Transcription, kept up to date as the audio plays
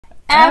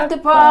After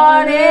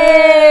party.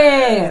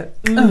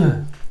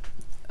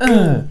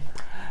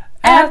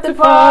 After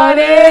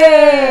party.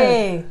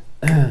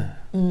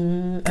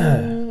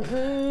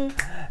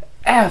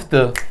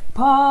 After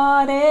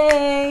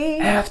party.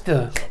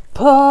 After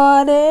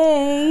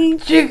party.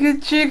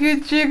 Chicka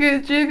chicka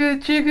chicka chicka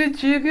chicka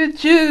chicka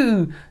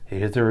choo.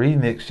 Here's the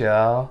remix,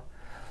 y'all.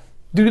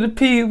 Do the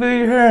P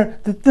with her.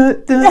 You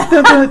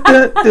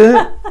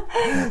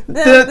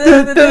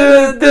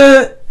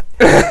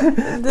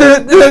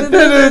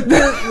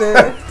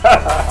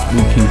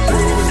keep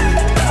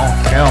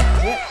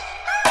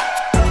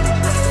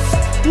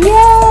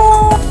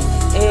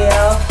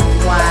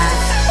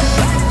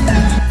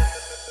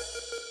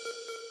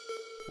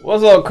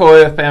What's up,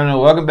 KOED family?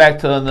 Welcome back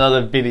to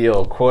another video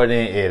of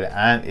KOURTNEY.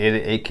 I'm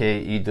Eddie,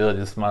 aka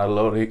This is my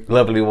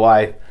lovely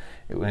wife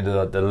with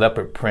the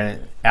leopard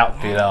print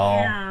outfit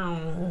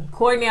on.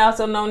 KOURTNEY,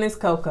 also known as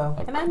Coco.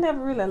 And I never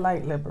really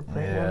liked leopard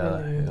print.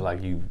 Yeah,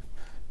 like you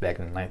back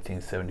in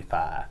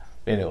 1975.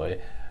 Anyway,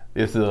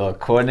 this is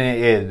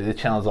KOURTNEY. This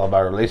channel is all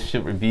about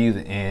relationship reviews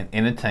and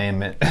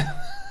entertainment.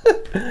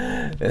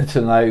 And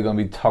tonight we're going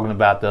to be talking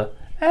about the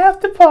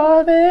after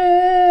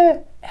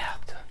party.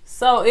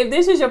 So if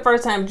this is your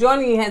first time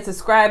joining, you haven't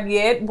subscribed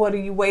yet, what are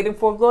you waiting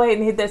for? Go ahead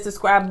and hit that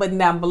subscribe button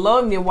down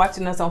below. If you're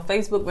watching us on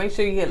Facebook, make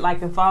sure you hit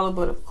like and follow.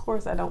 But of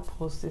course, I don't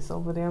post this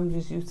over there. I'm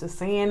just used to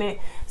seeing it.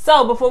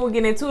 So before we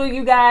get into it,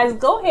 you guys,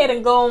 go ahead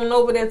and go on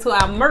over there to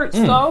our merch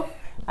store.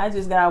 I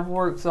just got off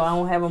work, so I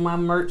don't have my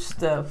merch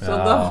stuff.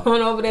 So go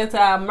on over there to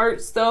our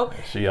merch store.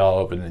 See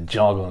y'all up in the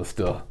jungle and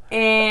stuff.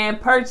 And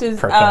purchase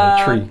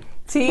tree.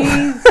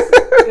 tees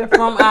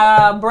from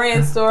our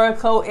brand store,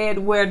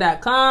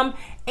 kourtneyandeddie.com.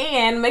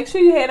 And make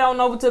sure you head on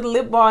over to the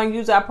lip bar and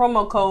use our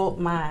promo code,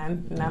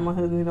 mine. Not my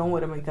husband, don't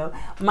wear the makeup.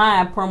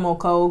 My promo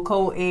code,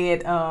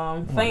 KOED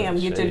fam,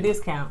 get your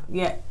discount.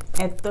 Yeah,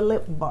 at the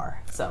lip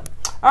bar. So,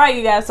 all right,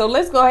 you guys. So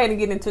let's go ahead and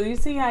get into it. You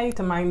see how he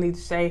might need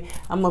to shave.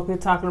 I'm up here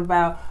talking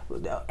about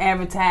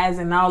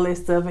advertising and all that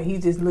stuff, and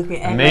he's just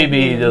looking at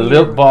maybe the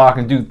lip bar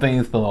can do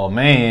things for a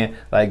man,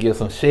 like get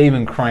some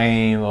shaving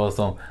cream or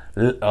some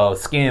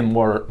skin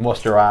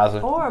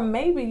moisturizer. Or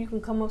maybe you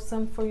can come up with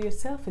something for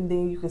yourself and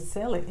then you can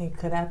sell it and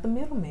cut out the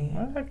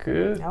middleman. I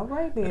could. All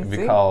right then. It's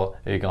going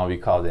to be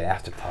called the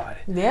after party.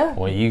 Yeah.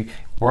 When you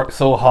work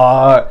so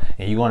hard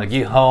and you want to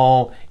get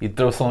home, you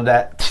throw some of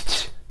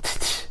that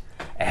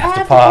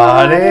after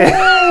party.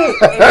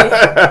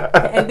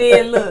 And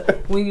then look,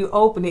 when you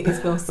open it, it's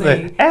going to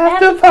say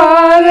after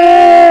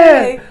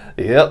party.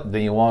 Yep,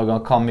 then your woman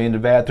gonna come in the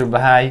bathroom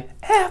behind you.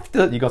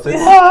 After you gonna say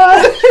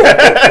what?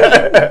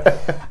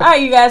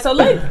 Alright, you guys, so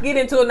let's get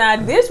into it now.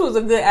 This was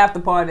a good after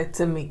party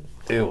to me.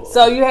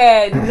 So you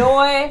had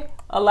Noi,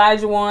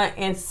 LiQWYD,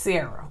 and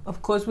Sarah.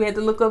 Of course, we had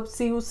to look up to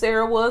see who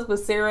Sarah was, but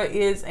Sarah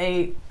is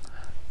a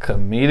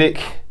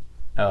comedic.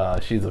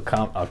 She's a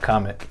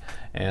comic.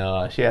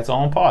 And she has her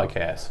own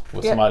podcast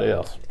with somebody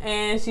else.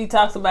 And she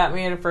talks about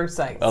Married at First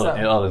Sight.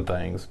 And other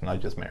things,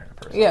 not just Married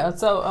at First Sight. Yeah,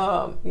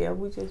 so,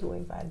 we just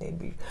waiting for our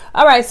debut.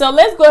 All right, so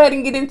let's go ahead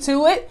and get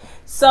into it.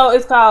 So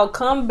it's called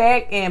Come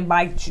Back and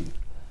Bite You.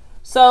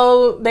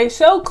 So they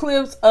show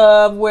clips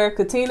of where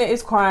Katina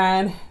is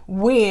crying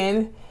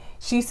when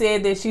she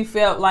said that she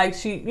felt like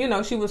she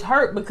was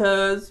hurt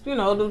because,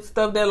 the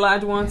stuff that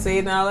LiQWYD said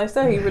and all that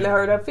stuff, he really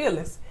hurt her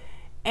feelings.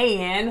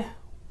 And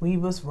we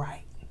was right.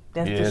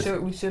 That's the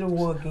shirt we should have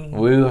wore again.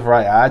 We was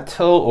right. I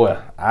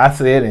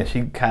said, and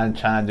she kind of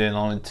chimed in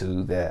on it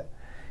too, that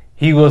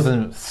he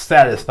wasn't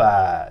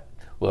satisfied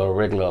with a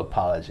regular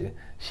apology.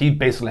 She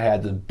basically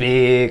had to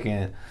beg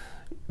and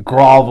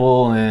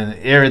grovel and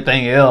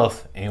everything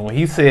else. And when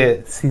he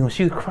said, see, when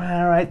she was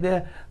crying right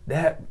there,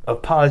 that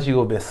apology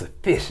would have been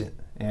sufficient.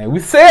 And we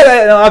said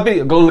that in our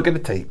video. Go look at the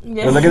tape.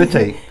 Yeah. Go look at the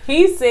tape.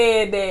 He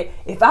said that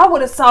if I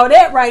would have saw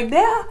that right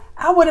there,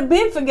 I would have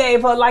been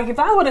forgave her. Like if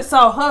I would have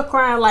saw her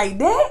crying like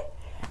that,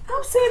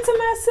 I'm saying to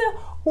myself,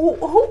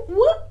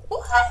 what?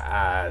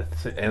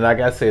 And like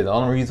I said, the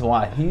only reason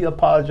why he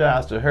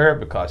apologized to her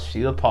because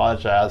she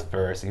apologized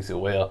first. He said,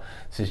 well,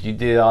 since you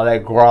did all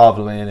that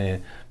groveling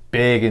and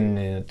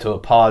begging to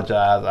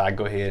apologize, I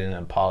go ahead and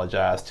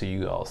apologize to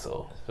you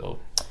also. So.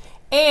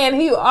 And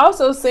he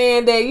also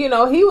saying that, he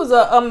was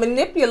a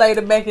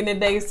manipulator back in the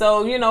day.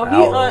 So,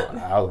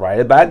 I was right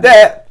about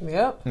that.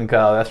 Yep.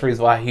 Because that's the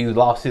reason why he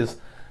lost his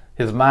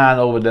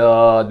mind over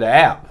the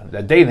app,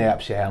 the dating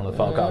app she had on the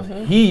phone. Because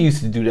he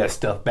used to do that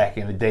stuff back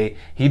in the day.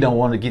 He don't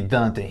want to get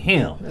done to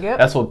him. Yep.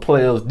 That's what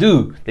players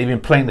do. They've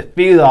been playing the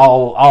field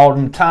all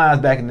them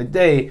times back in the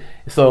day.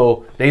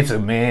 So they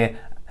said, man,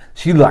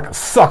 she like a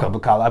sucker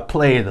because I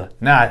played her.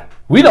 Now,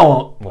 they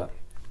don't want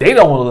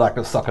to look like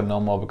a sucker no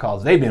more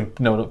because they've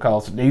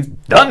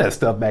done that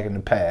stuff back in the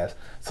past.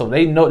 So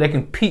they know they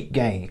can peak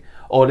game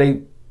or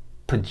they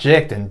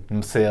projecting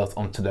themselves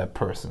onto that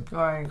person.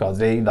 Right. Because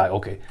they like,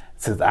 okay,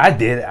 since I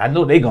did it, I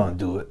know they're going to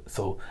do it.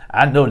 So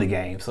I know the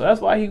game. So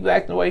that's why he was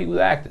acting the way he was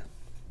acting.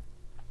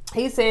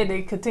 He said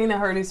that Katina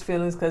hurt his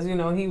feelings because, he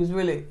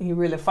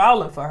really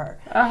falling for her.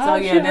 So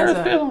yeah, that's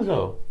his feelings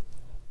though.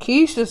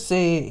 Keisha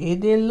said it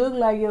didn't look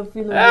like your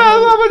feelings. Yeah, I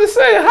was about to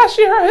say, how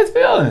she hurt his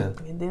feelings?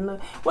 It didn't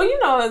look. Well, you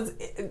know, it's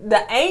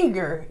the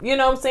anger. You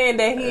know what I'm saying?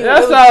 That he.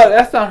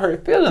 That's not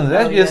hurt feelings.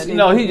 That's just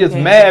he's just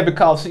mad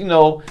because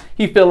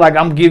he feel like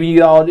I'm giving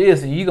you all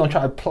this and you gonna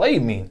try to play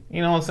me.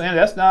 You know what I'm saying?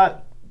 That's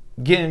not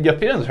getting your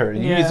feelings hurt.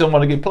 You just don't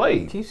want to get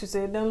played. Keisha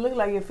said it doesn't look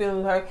like your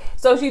feelings hurt.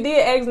 So she did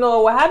ask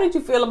Noah, well, how did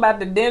you feel about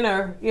the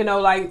dinner? You know,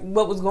 like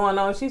what was going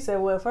on? She said,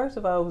 well, first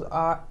of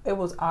all, it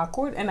was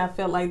awkward, and I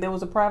felt like there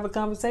was a private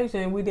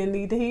conversation and we didn't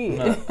need to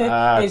hear it.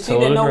 And she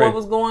didn't know what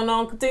was going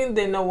on. Katina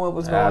didn't know what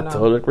was going on. I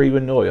totally agree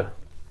with Noah.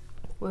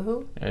 With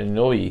who? And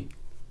Noe.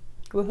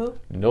 With who?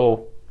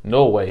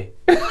 No way.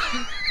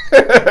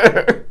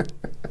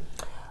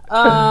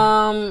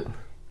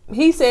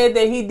 He said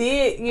that he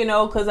did,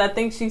 because I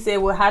think she said,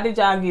 well, how did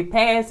y'all get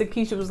past it?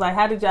 Keisha was like,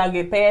 how did y'all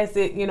get past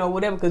it?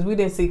 Whatever, because we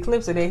didn't see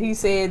clips of that. He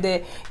said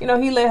that,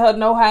 he let her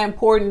know how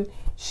important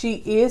she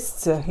is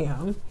to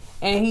him.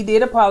 And he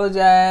did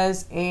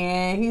apologize.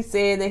 And he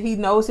said that he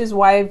knows his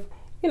wife,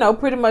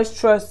 pretty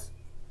much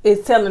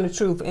is telling the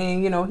truth.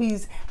 And,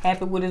 he's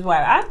happy with his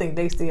wife. I think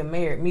they still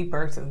married, me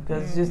personally,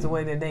 because it's just the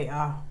way that they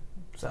are.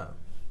 So,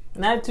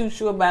 not too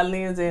sure about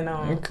Lindsay and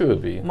it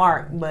could be.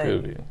 Mark, but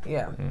could be.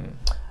 Yeah.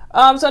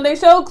 So they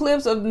showed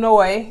clips of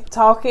Noe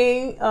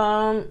talking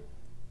to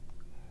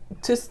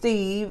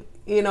Steve,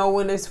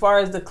 when as far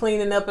as the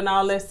cleaning up and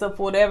all that stuff,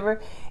 whatever.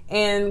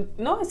 And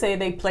Noe said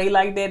they play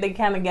like that. They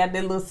kind of got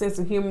that little sense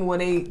of humor where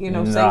they, say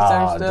certain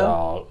stuff.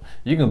 Dog.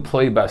 You can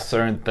play by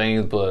certain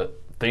things, but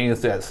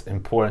things that's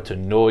important to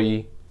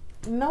Noe.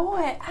 Noe,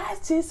 I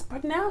just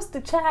pronounced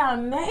the child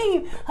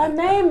name. Her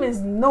name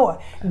is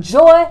Noe.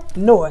 Joy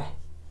Noe.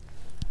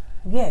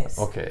 Yes.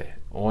 Okay.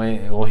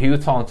 When he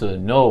was talking to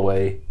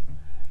Noe,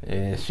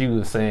 and she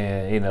was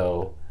saying,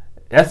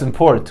 that's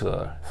important to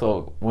her.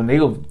 So when they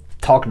were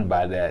talking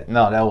about that,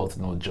 no, that was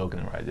no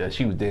joking right there.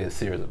 She was dead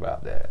serious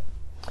about that.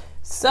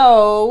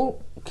 So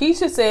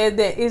Keisha said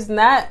that it's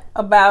not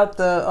about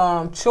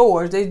the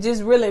chores. They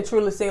just really and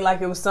truly seemed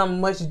like it was something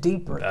much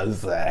deeper.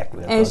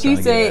 Exactly. And she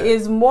said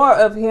it's more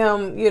of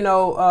him,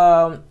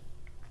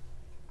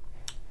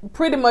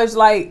 pretty much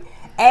like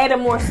adding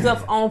more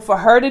stuff on for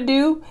her to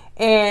do.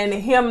 And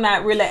him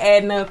not really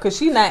adding up, because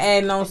she's not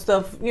adding on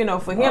stuff, for him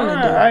to do.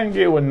 I didn't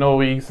get what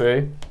Noe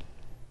say.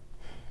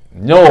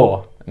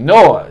 Joy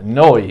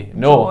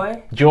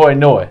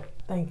Noe.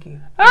 Thank you.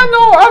 I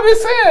know, I've been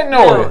saying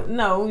Noe.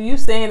 No, you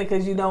saying it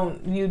because you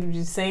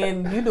just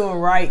saying you doing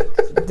right.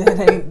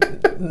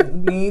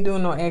 You ain't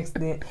doing no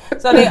accident.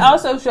 So they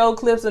also showed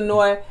clips of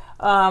Noe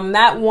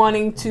not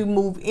wanting to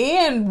move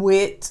in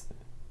with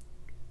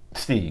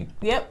Steve.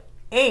 Yep.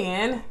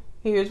 And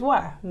here's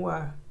why.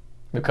 Why?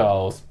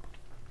 Because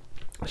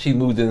she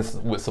moved in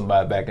with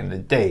somebody back in the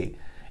day,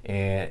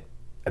 and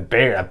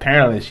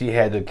apparently she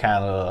had to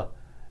kind of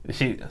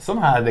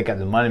somehow they got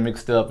the money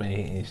mixed up, and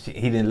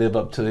he didn't live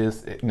up to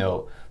his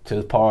to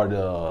his part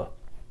of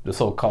the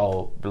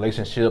so-called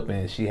relationship,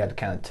 and she had to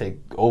kind of take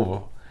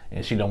over,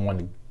 and she don't want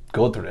to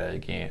go through that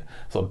again.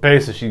 So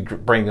basically, she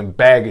bringing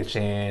baggage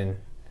in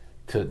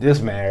to this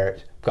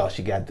marriage because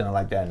she got done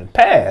like that in the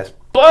past,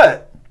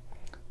 but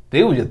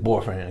they were just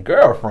boyfriend and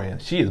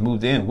girlfriend. She has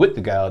moved in with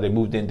the guy. They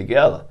moved in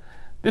together.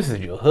 This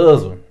is your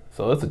husband.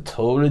 So it's a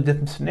totally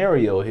different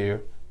scenario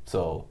here.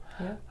 So,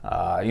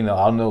 I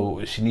don't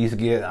know. She needs to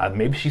get,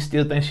 maybe she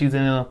still thinks she's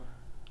in a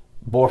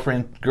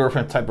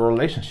boyfriend-girlfriend type of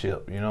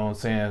relationship. You know what I'm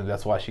saying?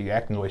 That's why she's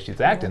acting the way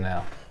she's acting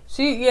now.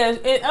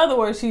 In other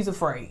words, she's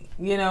afraid,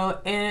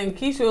 and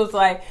Keisha was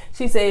like,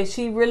 she said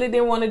she really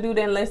didn't want to do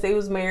that unless they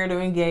was married or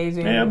engaged.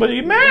 Yeah, but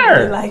you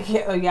married. Like,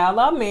 y'all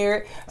are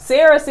married.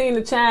 Sarah seemed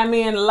to chime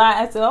in a lot.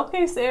 I said,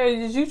 okay, Sarah,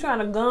 is you trying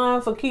to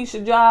gun for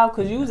Keisha's job?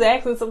 Because you was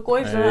asking some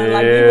questions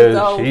like you was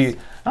those.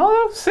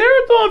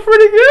 Sarah's doing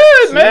pretty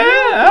good,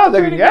 man. I was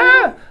like,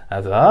 yeah.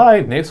 I said, all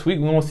right, next week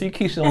we won't see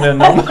Keisha on that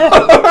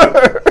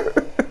number.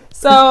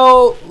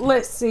 So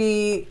let's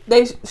see.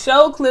 They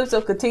showed clips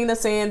of Katina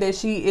saying that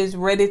she is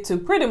ready to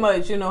pretty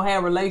much,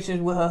 have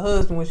relations with her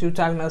husband when she was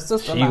talking to her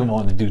sister. She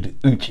wanted to do the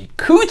oochie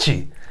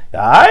coochie. All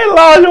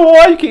right, Lord,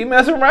 boy, you keep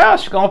messing around.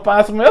 She's gonna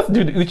find someone else to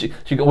do the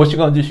oochie. What she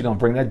gonna do? She gonna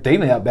bring that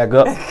dating app back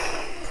up,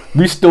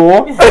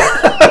 restore.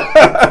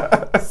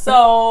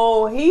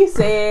 So he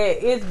said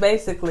it's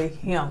basically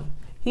him.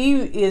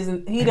 He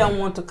don't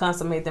want to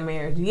consummate the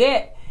marriage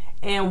yet.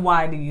 And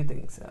why do you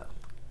think so?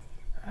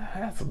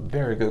 That's a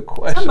very good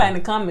question. Somebody in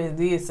the comments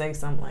did say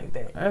something like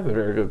that. That's a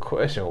very good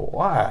question.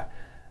 Why?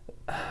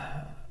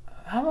 I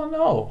don't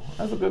know.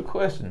 That's a good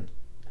question.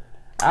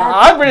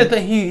 I really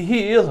think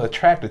he is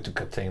attracted to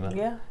Katina.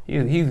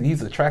 Yeah.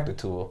 He's attracted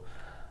to her.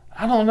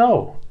 I don't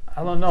know.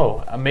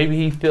 Maybe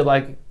he feel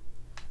like.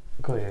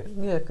 Go ahead.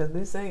 Yeah, because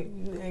this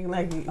ain't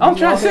like. I'm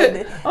trying to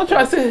sit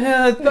here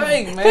and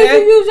think, man.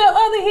 Can you use your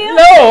other hand?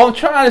 No, I'm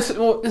trying to.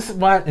 Well, this is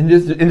why in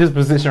this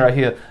position right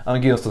here, I'm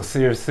giving some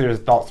serious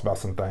thoughts about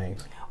some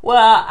things.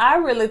 Well, I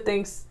really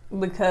think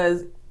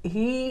because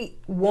he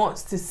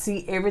wants to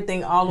see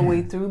everything all the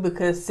way through,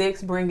 because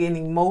sex brings in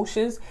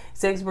emotions.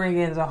 Sex brings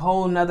in a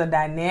whole nother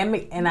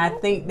dynamic. And I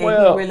think that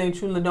he really and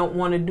truly don't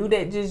want to do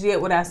that just yet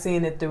without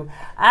seeing it through.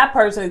 I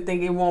personally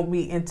think it won't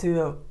be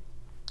until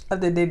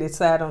after they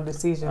decide on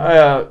decision.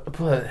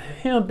 But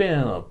him being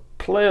a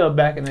player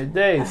back in the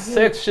day,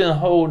 sex shouldn't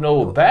hold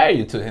no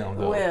value to him,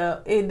 though.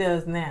 Well, it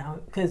does now,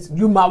 because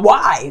you my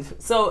wife.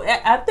 So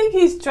I think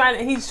he's trying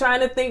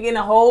to think in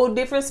a whole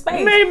different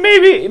space.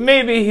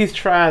 Maybe he's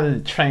trying to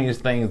change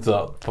things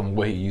up from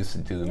what he used to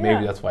do. Yeah.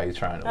 Maybe that's why he's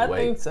trying to wait.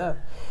 I think so.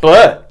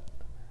 But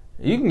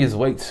you can just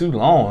wait too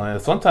long. And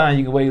sometimes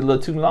you can wait a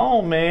little too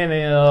long, man,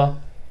 and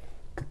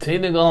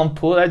continue to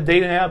pull that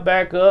dating app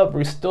back up,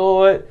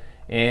 restore it,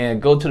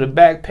 and go to the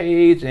back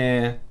page,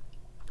 and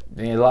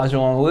then Elijah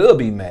will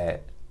be mad.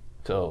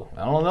 So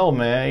I don't know,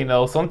 man. You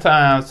know,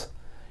 sometimes,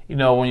 you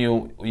know, when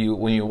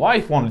your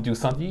wife want to do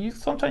something,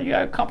 sometimes you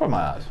gotta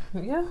compromise.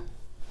 Yeah.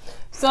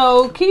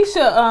 So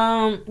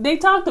Keisha, they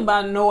talked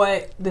about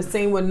Noah, the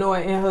scene with Noah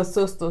and her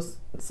sisters,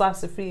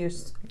 Sasha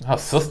Fierce. Her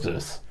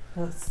sisters.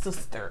 Her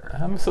sister.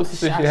 How many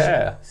sisters did she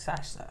have?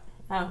 Sasha.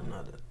 I don't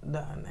know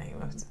the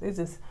name. Is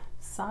this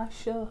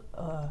Sasha?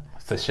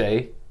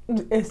 Sashay.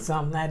 It's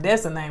something like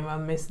that's the name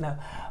I'm missing up.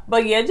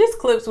 But yeah, just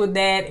clips with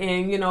that,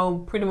 and you know,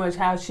 pretty much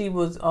how she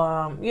was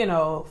you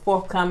know,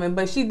 forthcoming.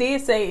 But she did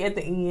say at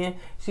the end,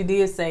 she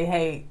did say,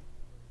 hey,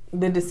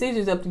 the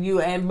decision's up to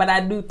you, but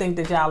I do think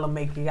that y'all will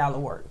make it, y'all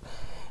will work.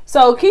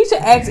 So Keisha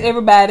asked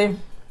everybody,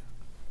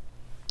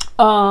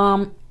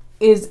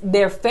 is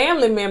their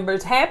family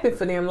members happy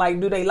for them? Like,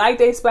 do they like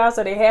their spouse?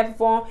 Are they happy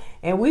for them?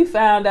 And we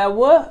found out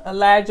what?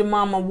 Elijah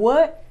mama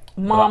what?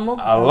 Mama.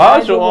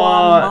 Elijah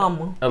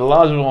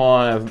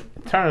one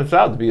turns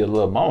out to be a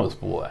little mama's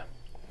boy,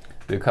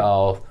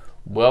 because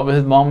whatever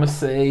his mama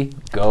say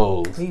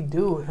goes. He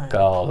do it, honey.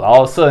 Because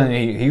all of a sudden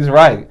he's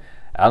right.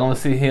 I don't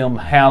see him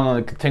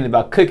hounding continue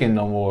about cooking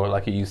no more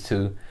like he used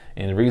to.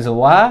 And the reason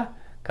why?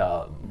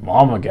 Because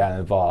mama got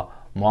involved.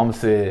 Mama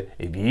said,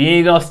 if you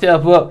ain't gonna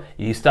step up,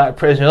 you start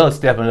pressuring her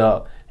stepping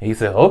up. And he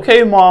said,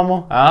 okay,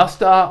 mama, I'll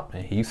stop.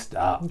 And he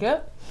stopped.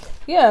 Yep.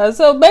 Yeah,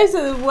 so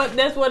basically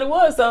that's what it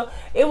was. So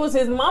it was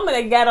his mama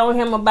that got on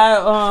him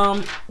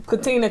about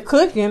Katina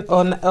cooking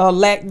or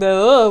lack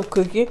thereof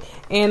cooking.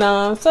 And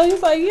so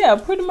he's like, yeah,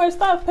 pretty much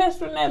stop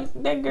pestering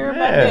that girl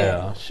about that.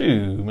 Yeah,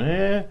 shoot,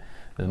 man.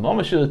 His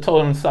mama should have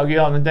told him to stop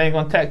getting on the dang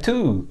on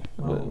tattoo.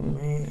 Oh,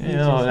 man. You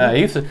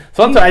know,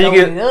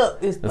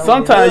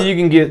 sometimes you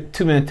can get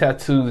too many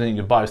tattoos and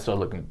your body start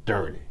looking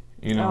dirty.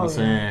 You know what I'm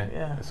saying?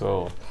 Yeah.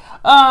 So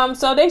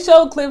they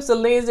showed clips of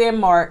Lindsay and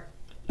Mark.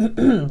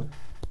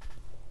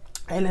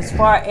 And as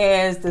far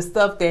as the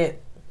stuff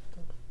that,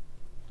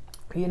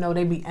 you know,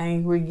 they be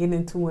angry, get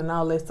into and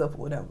all that stuff,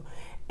 whatever.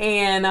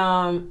 And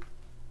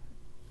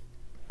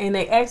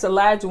they asked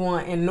Elijah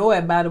one and Noah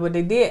about it, but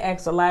they did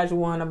ask Elijah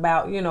one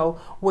about, you know,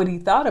 what he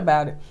thought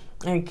about it.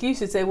 And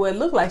Keisha said, well, it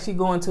looked like she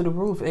going to the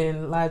roof. And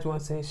Elijah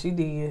one said, she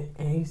did.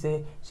 And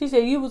she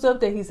said, you was up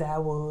there? He said, I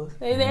was.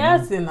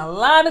 I spent a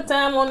lot of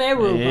time on that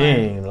roof.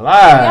 Ain't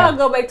lying. Y'all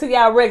go back to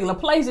y'all regular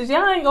places.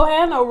 Y'all ain't gonna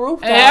have no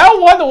roof. And I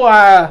wonder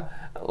why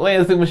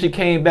Lindsay, when she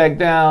came back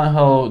down,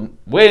 her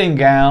wedding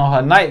gown,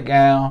 her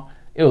nightgown,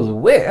 it was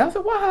wet. I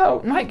said, why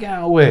her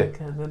nightgown wet?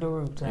 Because of the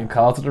rooftop.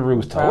 Because of the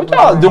rooftop. What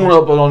y'all doing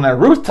up on that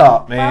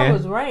rooftop, man? It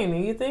was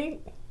raining, you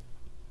think?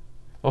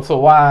 Oh, so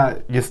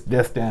why just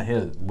that's down here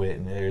is wet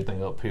and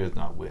everything up here is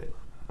not wet?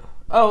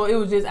 Oh, it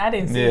was just, I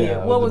didn't see it.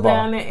 What was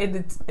down there at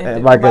the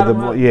like bottom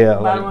at the, of, yeah,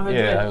 bottom like, of her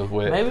yeah, dress? it was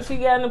wet. Maybe she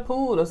got in the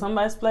pool or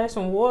somebody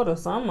splashing water or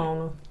something on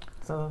her.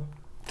 So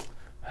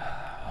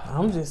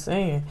I'm just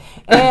saying.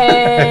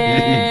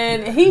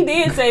 And he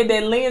did say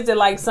that Lindsay,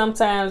 like,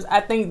 sometimes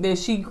I think that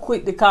she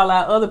quick to call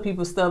out other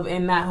people's stuff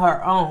and not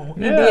her own.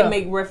 He did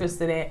make reference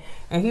to that.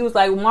 And he was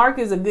like, Mark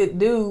is a good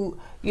dude,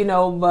 you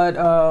know, but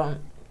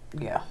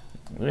yeah.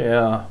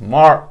 Yeah,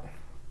 Mark,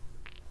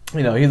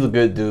 you know, he's a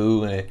good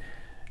dude. And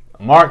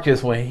Mark,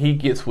 just when he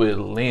gets with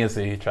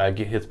Lindsay, he try to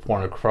get his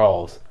point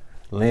across.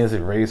 Lindsay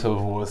raised her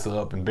voice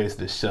up and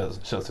basically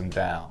shuts him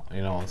down.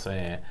 You know what I'm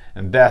saying?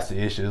 And that's the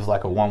issue. It's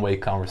like a one-way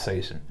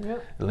conversation.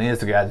 Yep.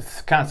 Lindsay got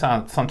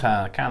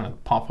sometimes kind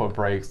of pump her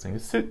brakes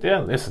and sit there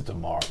and listen to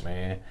Mark,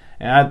 man.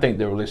 And I think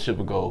the relationship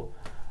will go,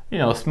 you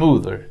know,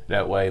 smoother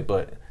that way.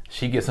 But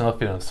she gets in her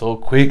feelings so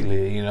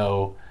quickly, you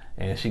know,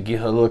 and she get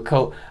her little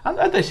coat.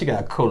 I think she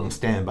got a coat on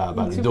standby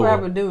by the door. She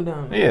probably do,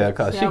 don't Yeah,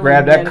 because she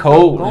grabbed that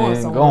coat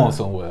and going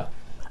somewhere.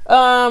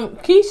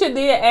 Keisha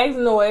did ask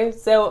Noy,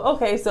 so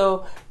okay,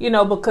 so you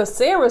know, because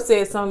Sarah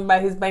said something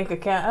about his bank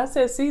account. I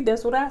said, see,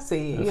 that's what I said.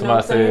 You know what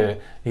I'm saying?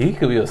 Said he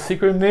could be a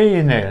secret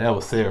millionaire. That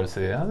was Sarah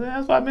said. I said,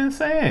 that's what I've been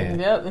saying.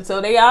 Yep. And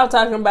so they all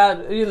talking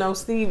about, you know,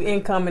 Steve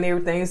income and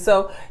everything.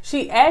 So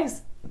she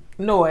asked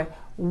Noy,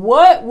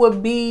 what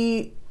would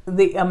be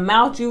the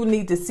amount you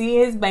need to see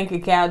in his bank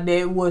account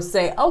that would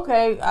say,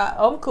 okay,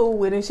 I'm cool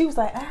with it. She was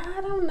like, I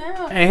don't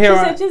know. And she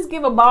said, just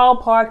give a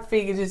ballpark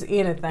figure, just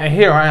anything. And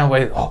here I am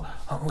waiting. Oh,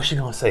 what's she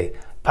gonna say?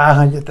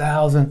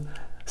 $500,000,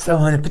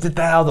 $750,000,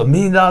 $1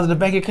 million in the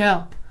bank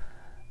account?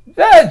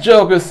 That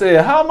joker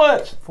said how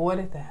much?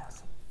 40,000.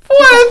 40,000.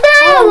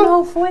 I don't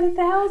know,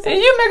 40,000.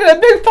 And you making a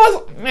big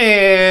fuss,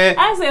 man.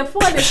 I said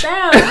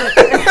 40,000.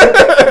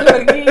 Do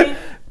it again.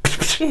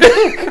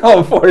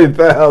 Oh,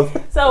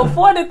 40,000. So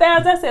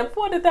 40,000. I said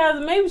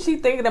 40,000. Maybe she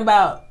thinking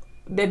about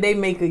that they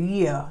make a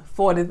year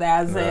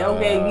 40,000. Say,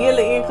 okay,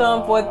 yearly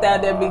income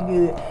 40,000. That'd be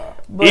good.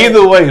 But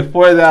either way,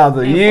 40,000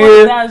 a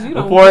year.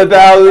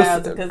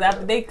 40,000 because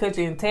after they cut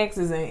you in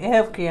taxes and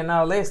healthcare and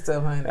all that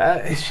stuff,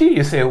 honey. She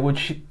just said,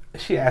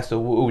 she asked her,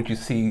 what would you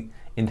see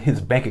in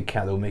his bank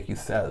account that would make you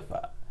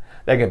satisfied?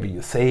 That could be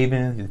your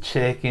savings, your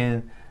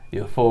checking,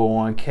 your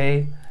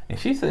 401k, and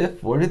she said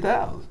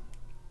 40,000.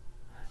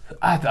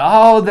 After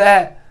all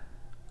that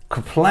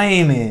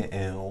complaining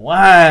and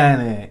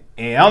whining,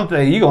 and I'm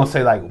thinking you're gonna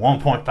say like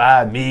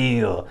 1.5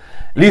 million or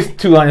at least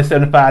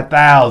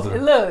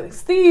 275,000. Look,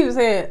 Steve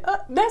said,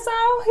 "That's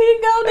all he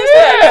go."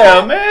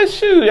 Yeah, man,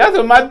 shoot, that's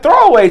my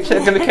throwaway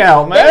checking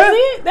account, man. That's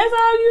it. That's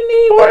all you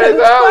need. Because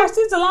this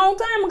question's a long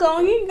time ago.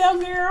 Here you go,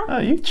 girl. Oh,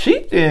 you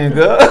cheap then,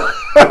 girl.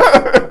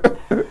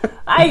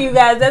 All right, you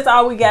guys, that's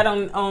all we got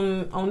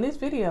on this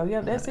video. Yeah,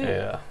 that's it.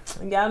 Yeah.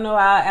 Y'all know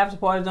our after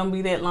parties don't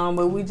be that long,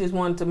 but we just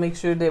wanted to make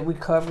sure that we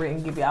cover it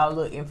and give y'all a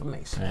little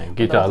information. And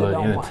get y'all a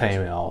little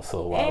entertainment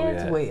also while we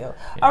as well. Yeah.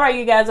 All right,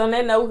 you guys, on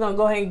that note, we're going to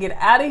go ahead and get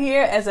out of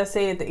here. As I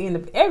say at the end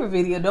of every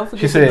video, don't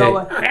forget to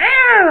go.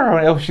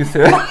 That's what she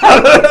said.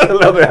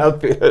 Leather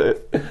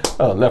outfit.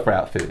 Oh, leopard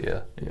outfit,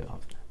 yeah.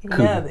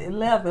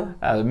 Leather.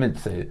 I meant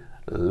to say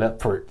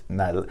leopard.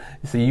 Not. You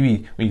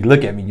see, when you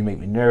look at me, you make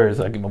me nervous.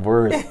 I get my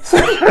words.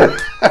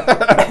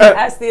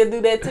 I still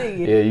do that to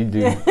you. Yeah, you do.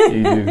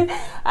 You do.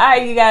 All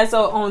right, you guys.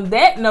 So on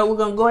that note, we're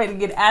gonna go ahead and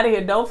get out of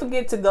here. Don't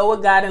forget to go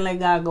with God and let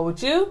God go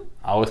with you.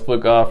 Always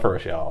put God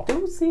first, y'all.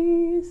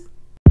 Deuces.